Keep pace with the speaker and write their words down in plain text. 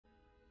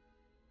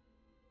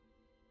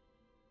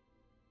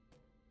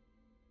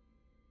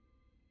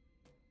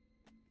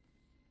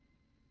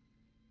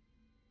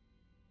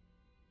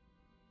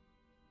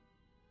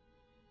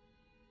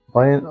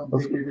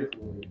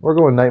We're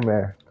going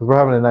nightmare because we're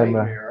having a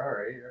nightmare.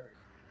 Alright.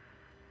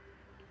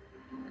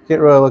 Can't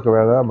really look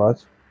around that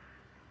much.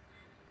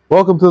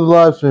 Welcome to the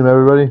live stream,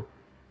 everybody.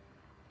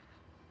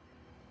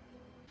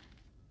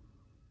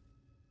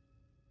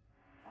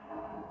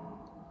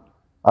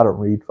 I don't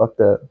read. Fuck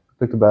that.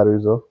 Pick the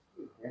batteries though.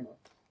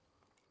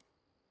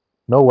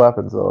 No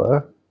weapons though, eh?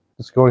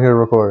 Just going here to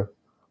record.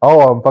 Oh,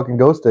 I'm fucking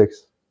ghost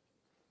sticks.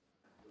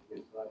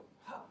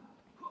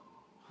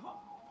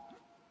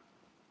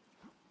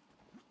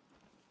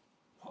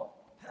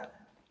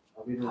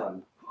 I'll be the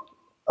run.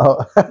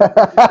 Oh.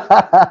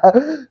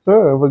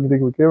 I'm fucking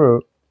taking my camera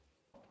out.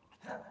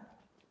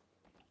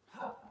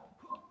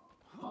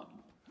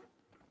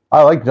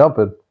 I like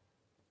jumping.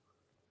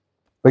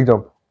 Big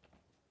jump.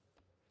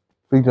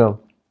 Big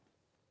jump.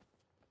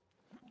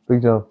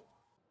 Big jump.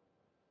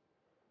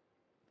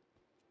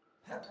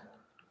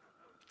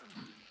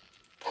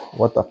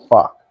 What the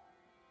fuck?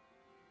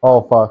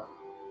 Oh fuck.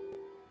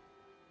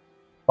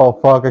 Oh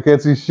fuck, I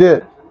can't see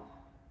shit.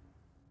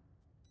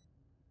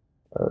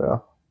 There we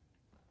go.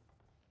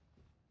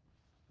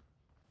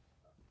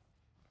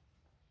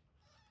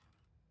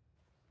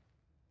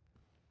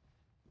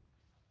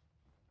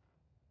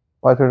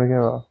 Why turn the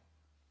camera off?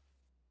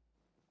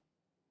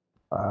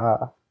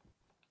 Ah.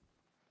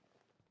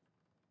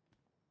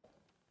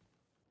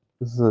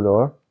 This is the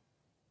door.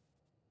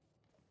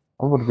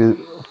 I'm about to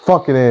be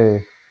fucking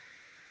A.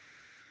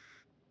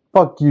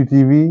 Fuck you,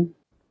 TV.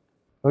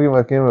 Look at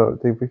my camera.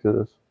 Take a picture of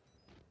this.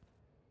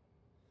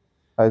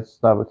 I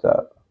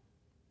Snapchat.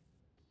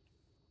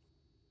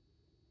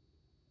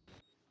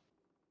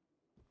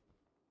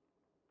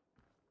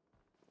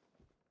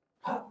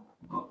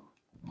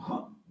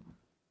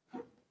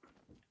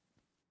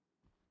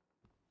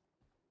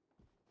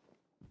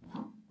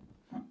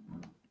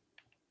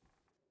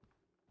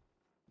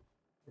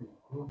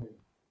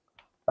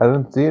 I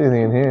didn't see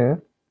anything in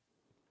here.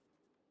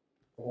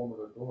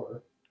 The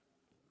door.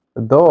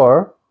 The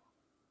door?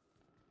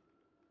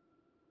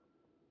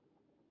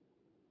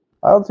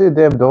 I don't see a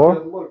damn door.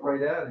 Look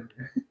right at it.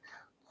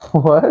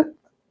 What?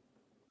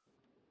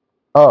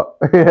 Oh,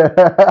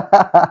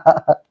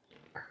 yeah.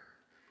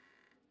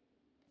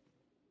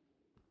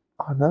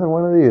 Oh, another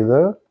one of these,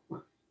 huh?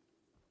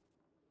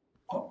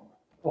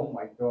 Oh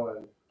my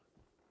god.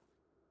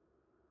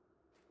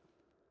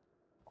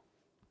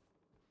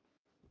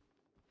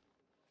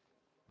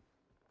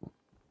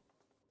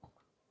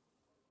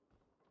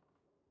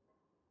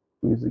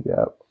 Squeeze the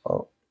gap.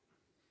 Oh.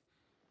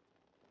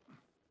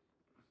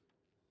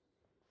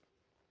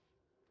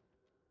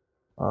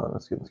 Oh,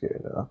 that's getting scary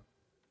now.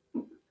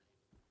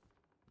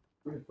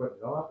 We just put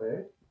it off,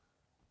 eh?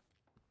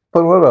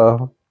 Put what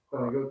off?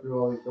 Trying to go through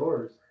all these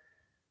doors.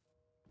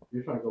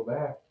 You're trying to go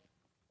back.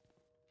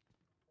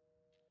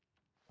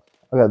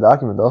 I got a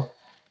document though.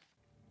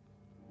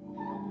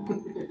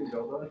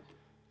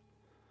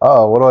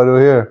 Oh, what do I do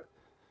here?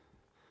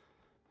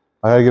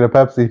 I gotta get a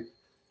Pepsi.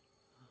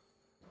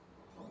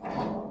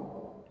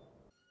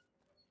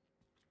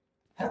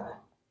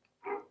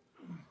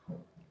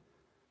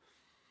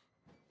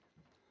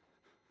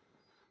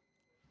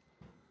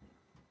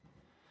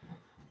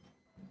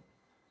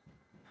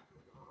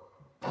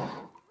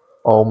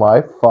 Oh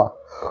my fuck.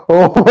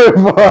 Oh my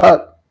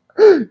fuck.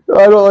 I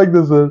don't like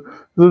this one. Is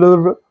there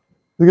another? Is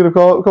he gonna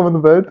come in the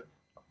bed?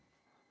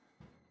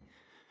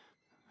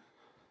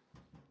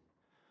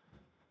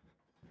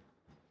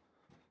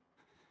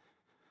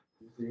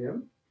 You see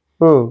him?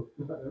 Who?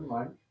 Never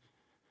mind.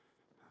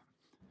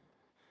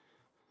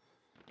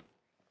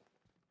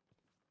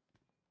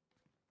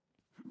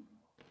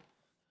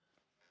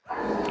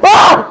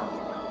 Ah!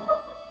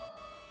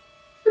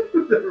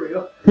 Is that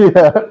real?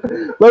 Yeah.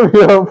 Let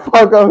me out.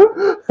 Fuck up.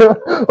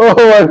 Oh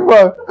my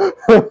fuck.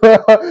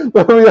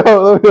 Let me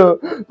out. Let me out.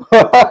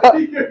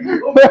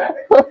 Go back.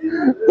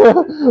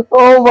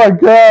 Oh my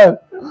god.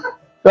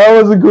 That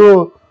wasn't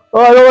cool.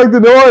 Oh, I don't like the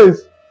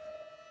noise.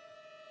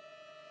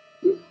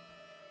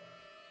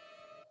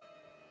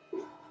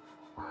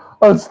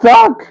 I'm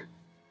stuck.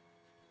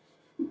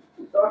 No,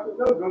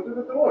 go through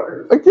the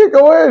door. I can't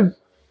go in.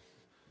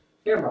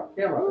 Camera,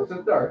 it's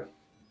in dark.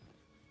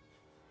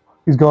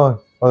 He's gone.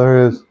 Oh,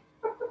 there he is.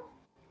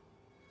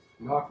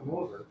 Knock him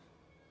over.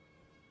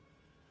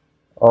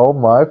 Oh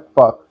my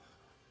fuck.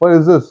 What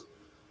is this?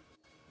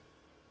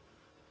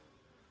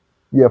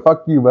 Yeah,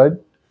 fuck you, man.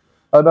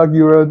 I'll knock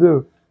you around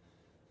too.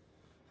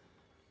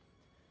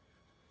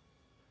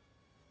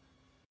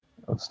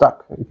 I'm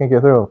stuck. You can't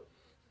get through.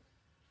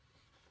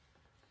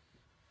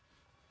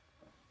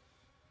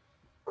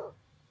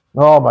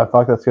 Oh my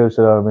fuck, that scared the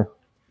shit out of me.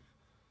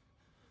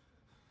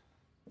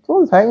 What's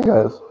all these hanging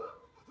guys?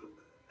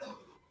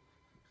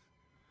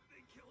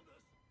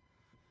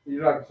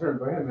 You're not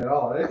concerned about him at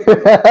all, eh?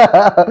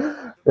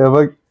 Yeah,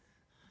 but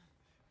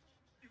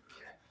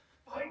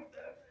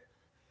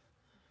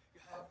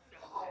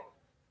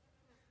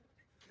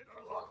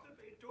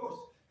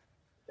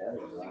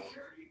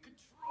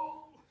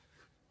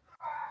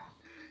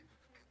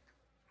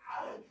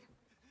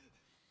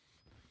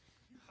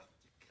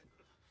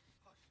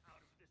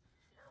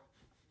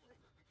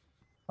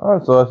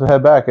Alright, so let's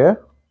head back, eh?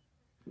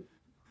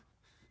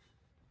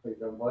 Like,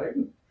 done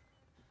playing?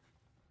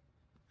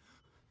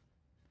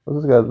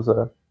 What's this guy to say?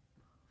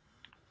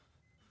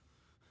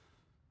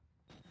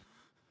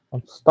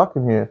 I'm stuck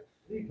in here.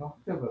 What are you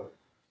talking about?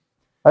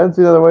 I didn't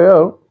see the other way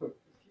out.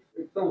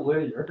 It's so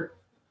linear.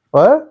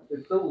 What?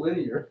 It's so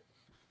linear.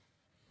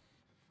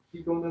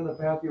 Keep going down the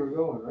path you were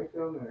going, right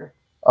down there.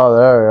 Oh,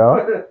 there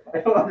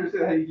I don't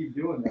understand how you keep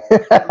doing that. You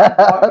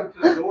walk up to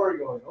the door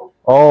going, oh.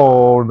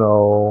 Oh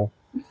no.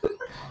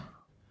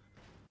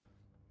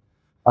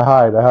 I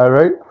hide,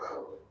 right?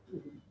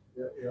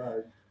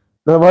 Yeah.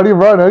 Then how do you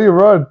run? How do you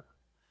run?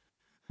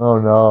 Oh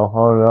no,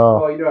 oh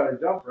no. Oh, you know how to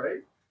jump,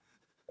 right?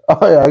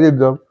 Oh yeah, I can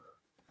jump.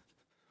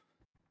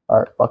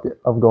 Alright, fuck it.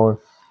 I'm going.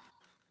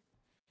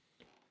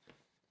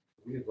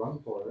 You just run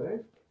for it, eh?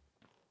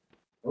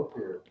 Look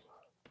here.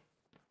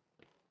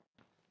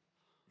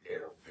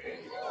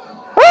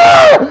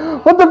 Ah!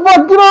 What the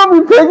fuck? Get off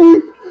me,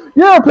 piggy!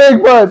 You're a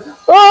pig butt!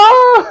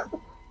 Ah!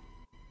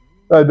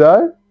 I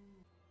died?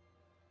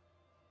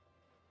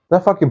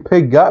 That fucking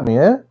pig got me,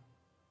 eh?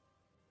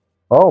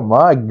 Oh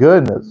my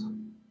goodness.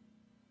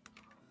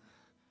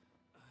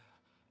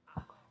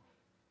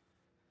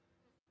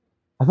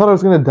 I thought I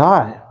was gonna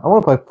die. I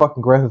wanna play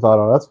fucking Grand Theft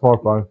Auto. That's more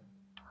fun.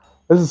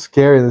 This is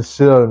scaring the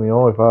shit out of me.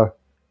 Holy fuck.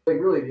 Like,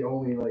 really, the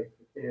only, like,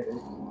 yeah.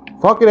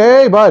 Fucking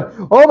hey, bud.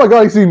 Oh my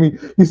god, you see me.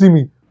 You see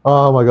me.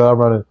 Oh my god, I'm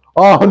running.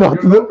 Oh no.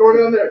 Don't go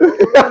down there. Don't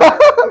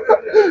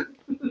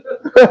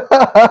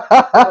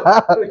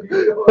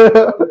go down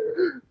there.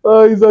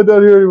 Oh, he's not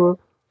down here anymore.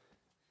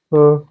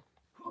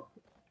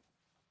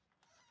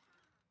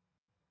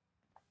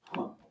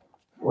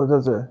 What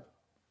does it?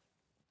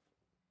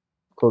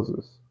 Close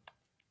this.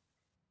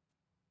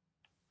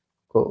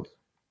 Close.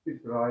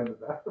 Keep your eye in the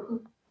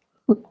bathroom.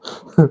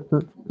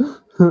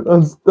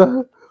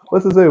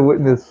 What's it say?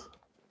 Witness.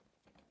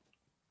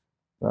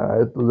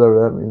 Alright,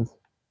 whatever that means.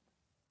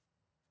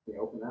 Can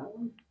you open that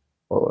one?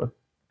 Hold on.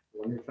 The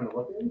one you're trying to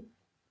look in?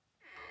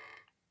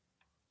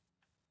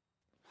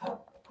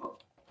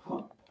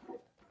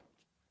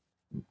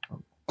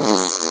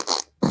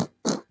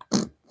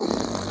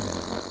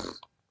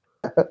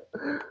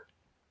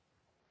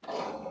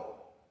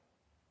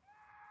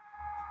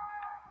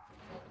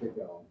 Keep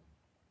going.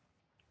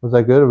 Was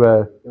that good or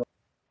bad?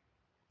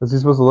 Is he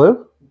supposed to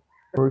live?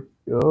 Oh,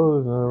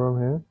 there's another room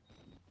here.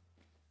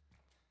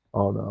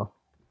 Oh no.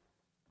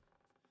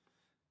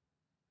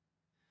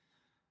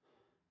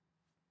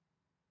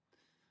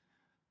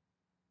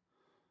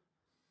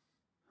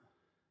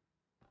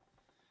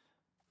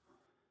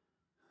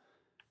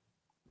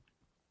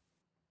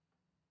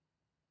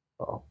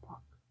 Oh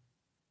fuck.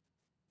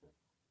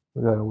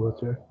 We got a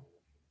wheelchair.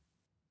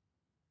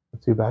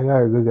 Is he a bad guy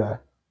or a good guy?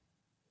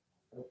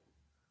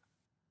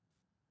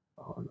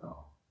 Oh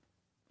no.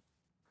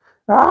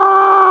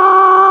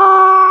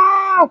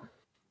 Ah!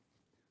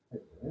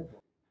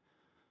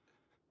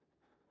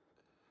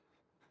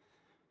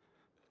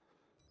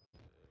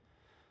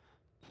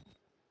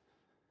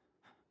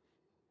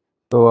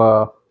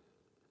 So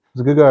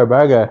it's a good guy or a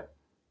bad guy?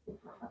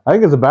 I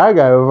think it's a bad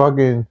guy with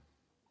fucking.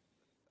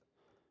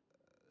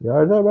 You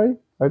heard that, right?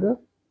 Right there?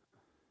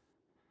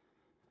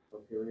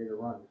 So you're ready to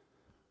run.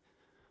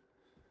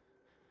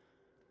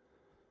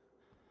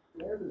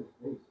 Wherever this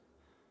is.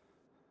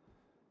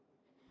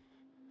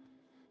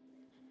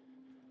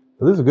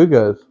 These are good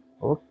guys.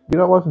 Oh,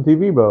 you're not watching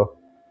TV, bro.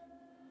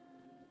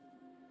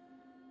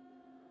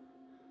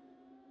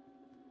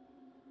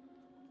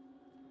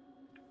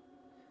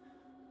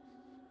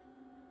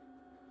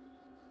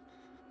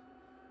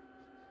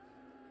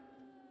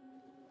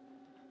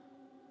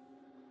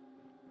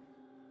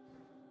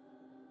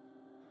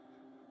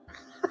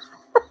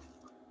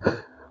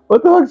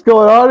 What the fuck's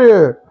going on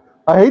here?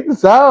 I hate the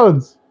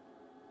sounds.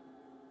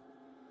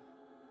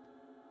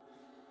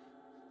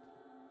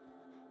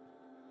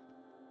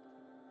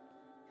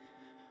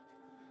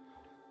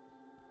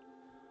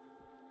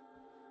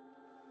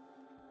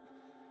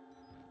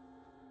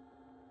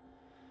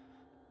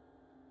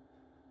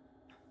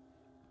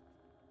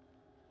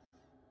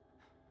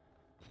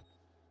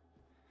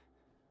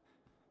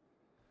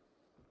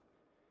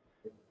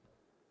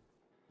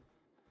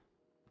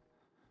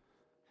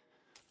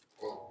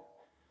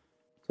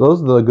 So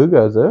those are the good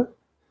guys, eh?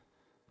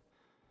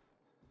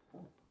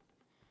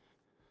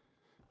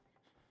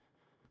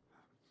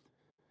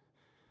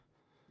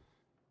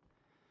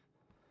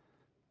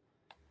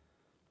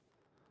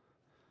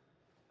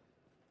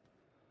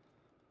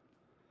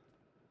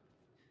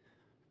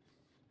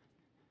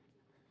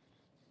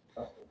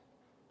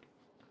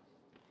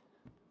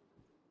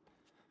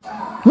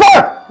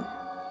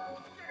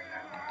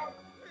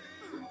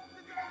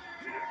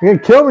 You're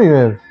gonna kill me,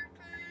 man.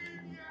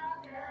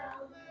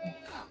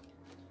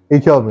 He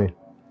killed me.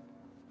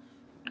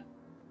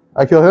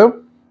 I kill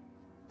him?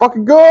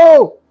 Fucking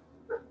go!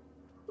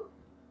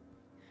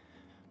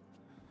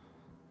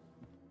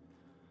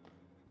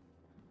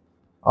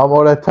 I'm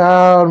out of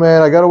town,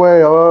 man. I got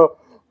away. Oh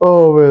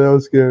man, that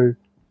was scary.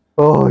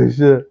 Holy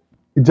shit.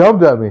 He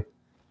jumped at me.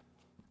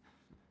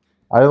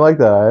 I didn't like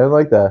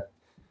that.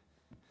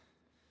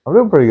 I'm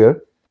doing pretty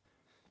good.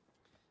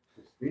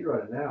 Speed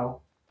running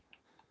now.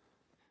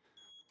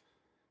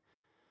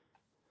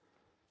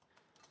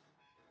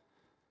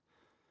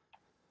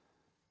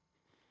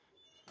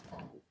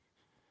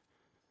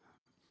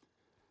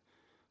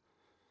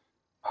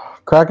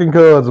 Cracking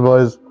codes,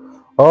 boys.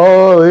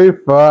 Holy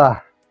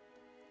fuck.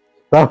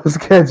 That was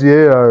catchy,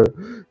 AR.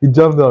 He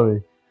jumped on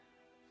me.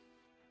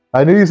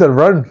 I knew you said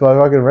run, so I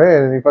fucking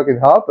ran and he fucking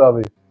hopped on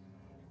me.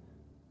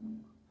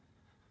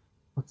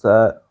 What's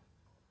that?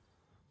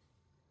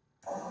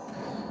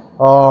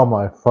 Oh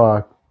my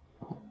fuck.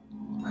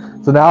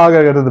 So now I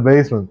gotta go to the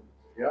basement.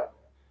 Yep.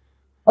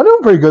 I'm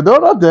doing pretty good though,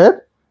 not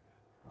dead.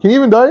 Can you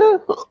even die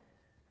yet?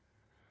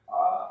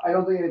 I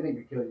don't think anything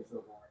could kill you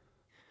so far.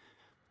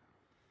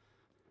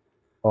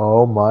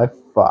 Oh my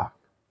fuck.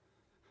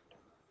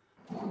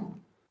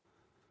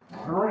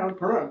 Turn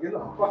around, get in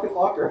the fucking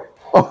locker.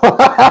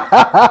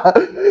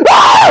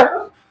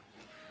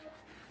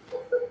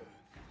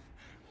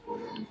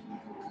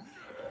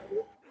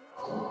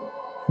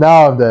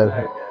 Now I'm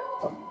dead.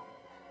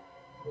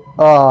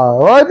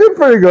 Well, I did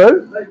pretty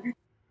good.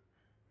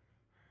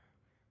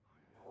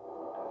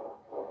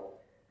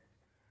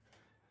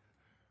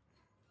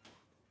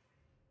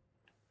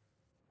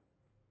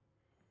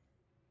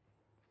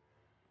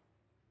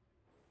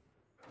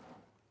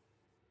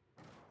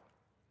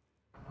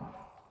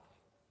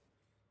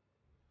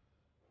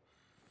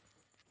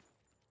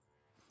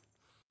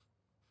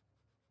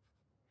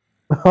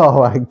 Oh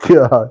my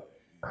god.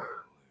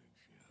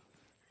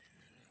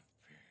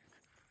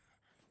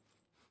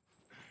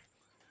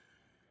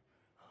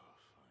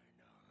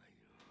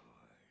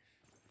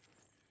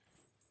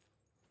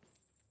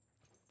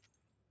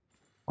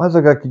 Why does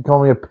that guy keep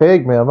calling me a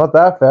pig, man? I'm not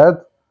that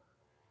fat.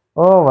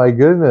 Oh my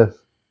goodness.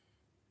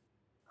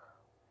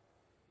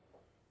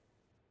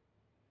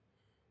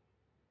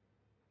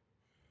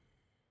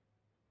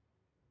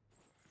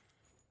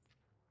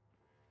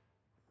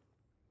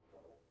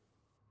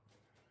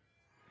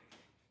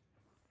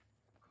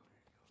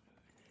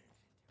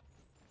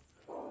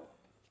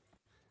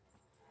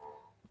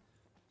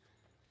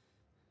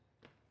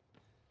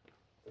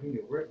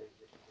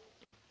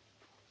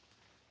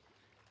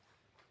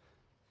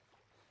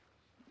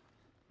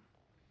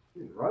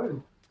 He's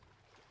running.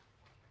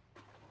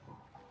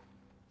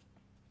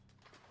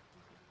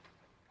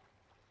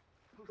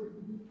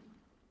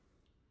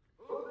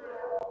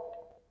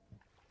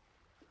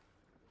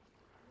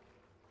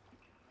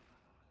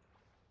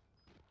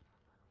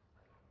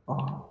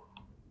 Oh.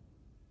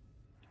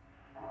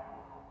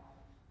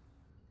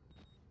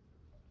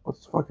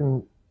 What's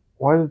fucking...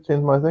 Why did it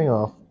change my thing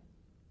off?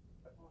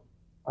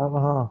 I don't know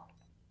how.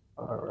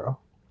 I don't know.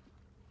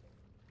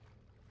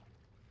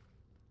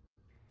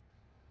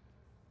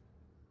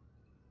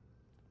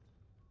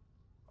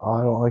 Oh,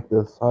 I don't like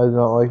this. I do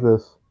not like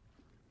this.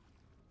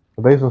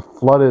 The base was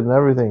flooded and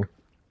everything.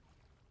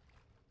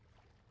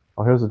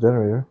 Oh, here's the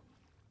generator.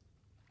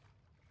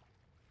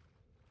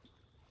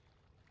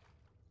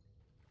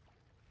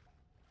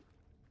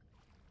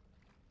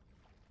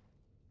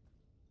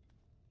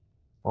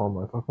 Oh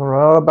my fucking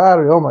run out of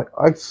battery. Oh my...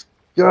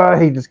 God, I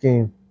hate this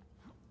game.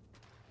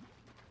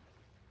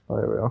 Oh,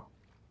 there we go.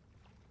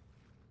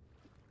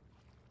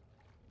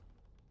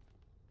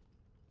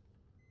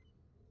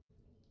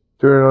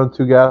 Turn on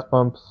 2 gas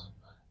pumps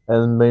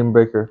and main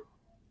breaker.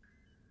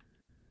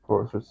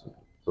 So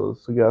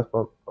it's the gas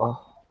pump.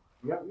 Oh.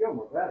 You got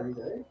more batteries,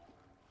 eh?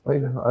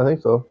 I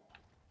think so.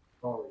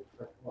 Probably.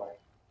 Why?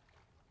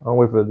 I'll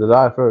wait for it to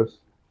die first.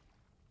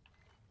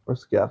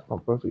 Where's the gas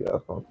pump? Where's the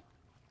gas pump?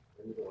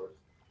 In the doors.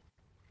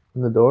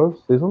 In the doors?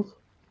 These ones?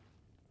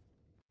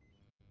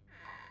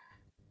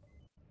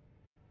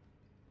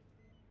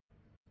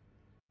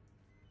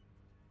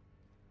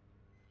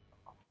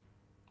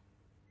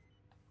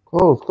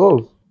 Close,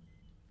 close.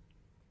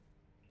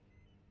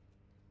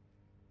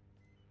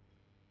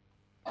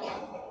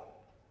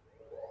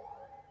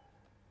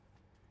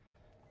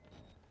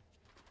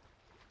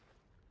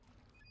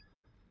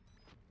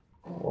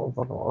 Oh, I'm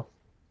fucking lost.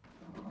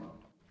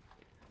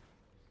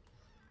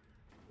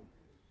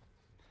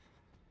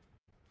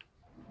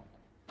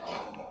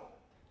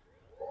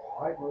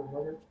 Alright,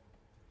 motherfucker.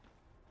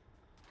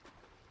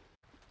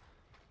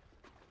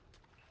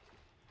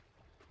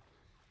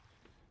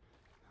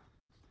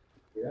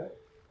 Yeah?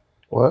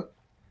 What?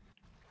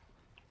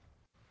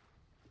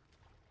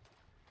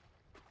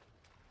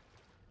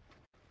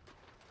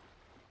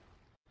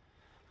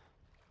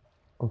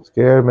 I'm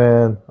scared,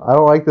 man. I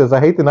don't like this. I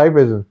hate the night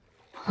vision.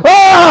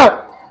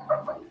 Ah!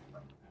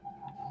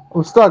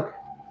 I'm stuck.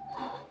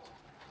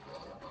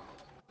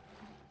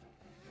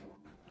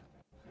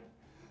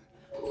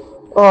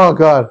 Oh,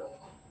 God.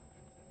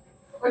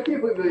 I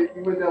can't believe that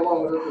you went that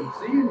long without them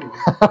seeing you.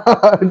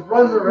 Just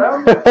runs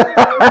around.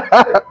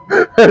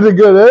 That's a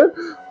good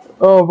hit.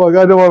 Oh, fuck.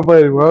 I don't want to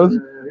play anymore.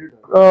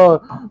 Oh,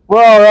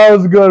 wow, that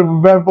was a good,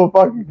 eventful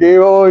fucking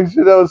game. Holy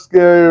shit, that was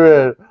scary,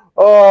 man.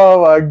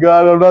 Oh, my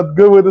God. I'm not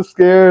good with the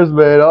scares,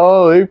 man.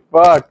 Holy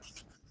fuck.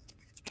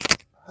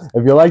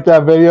 If you like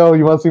that video,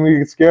 you want to see me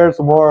get scared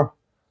some more,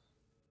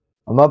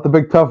 I'm not the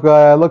big tough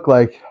guy I look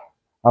like.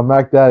 I'm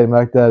Mac Daddy,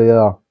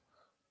 yeah.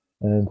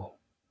 And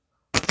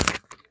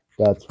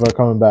that's we're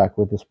coming back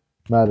with this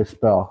magic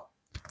spell.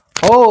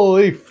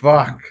 Holy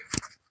fuck.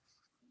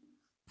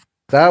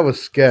 That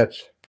was sketch.